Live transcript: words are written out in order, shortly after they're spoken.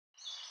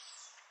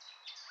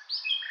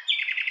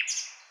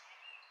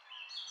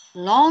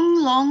Long,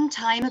 long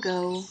time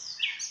ago,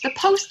 the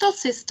postal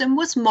system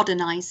was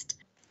modernized.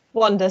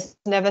 Wonders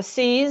never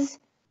cease.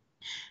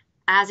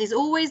 As is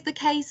always the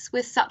case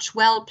with such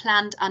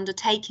well-planned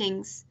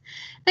undertakings,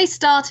 they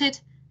started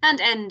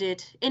and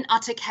ended in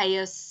utter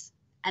chaos,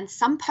 and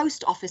some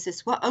post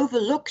offices were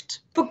overlooked.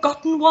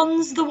 Forgotten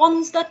ones, the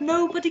ones that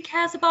nobody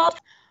cares about.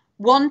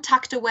 One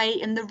tucked away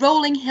in the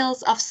rolling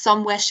hills of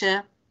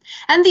somewhere,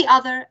 and the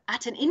other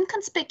at an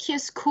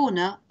inconspicuous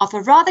corner of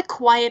a rather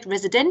quiet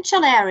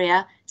residential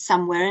area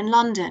somewhere in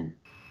London.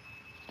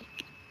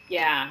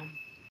 Yeah.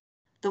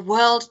 The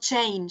world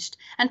changed,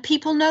 and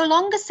people no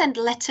longer sent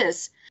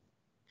letters,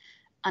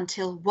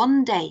 until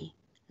one day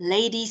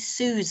Lady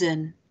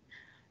Susan,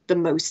 the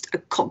most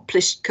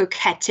accomplished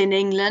coquette in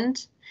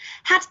England,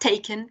 had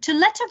taken to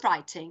letter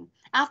writing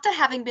after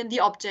having been the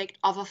object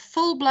of a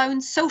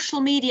full-blown social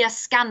media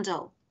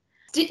scandal.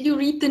 Did you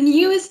read the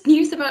newest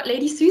news about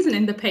Lady Susan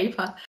in the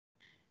paper?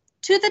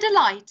 To the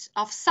delight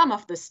of some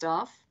of the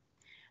staff,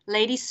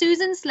 Lady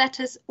Susan's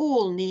letters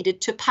all needed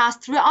to pass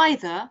through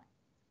either,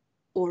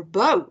 or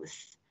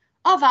both,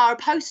 of our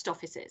post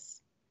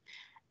offices,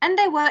 and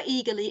they were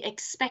eagerly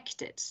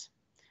expected,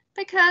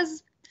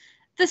 because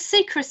the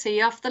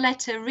secrecy of the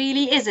letter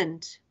really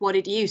isn't what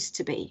it used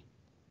to be.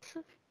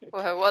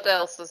 Well, what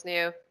else is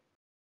new?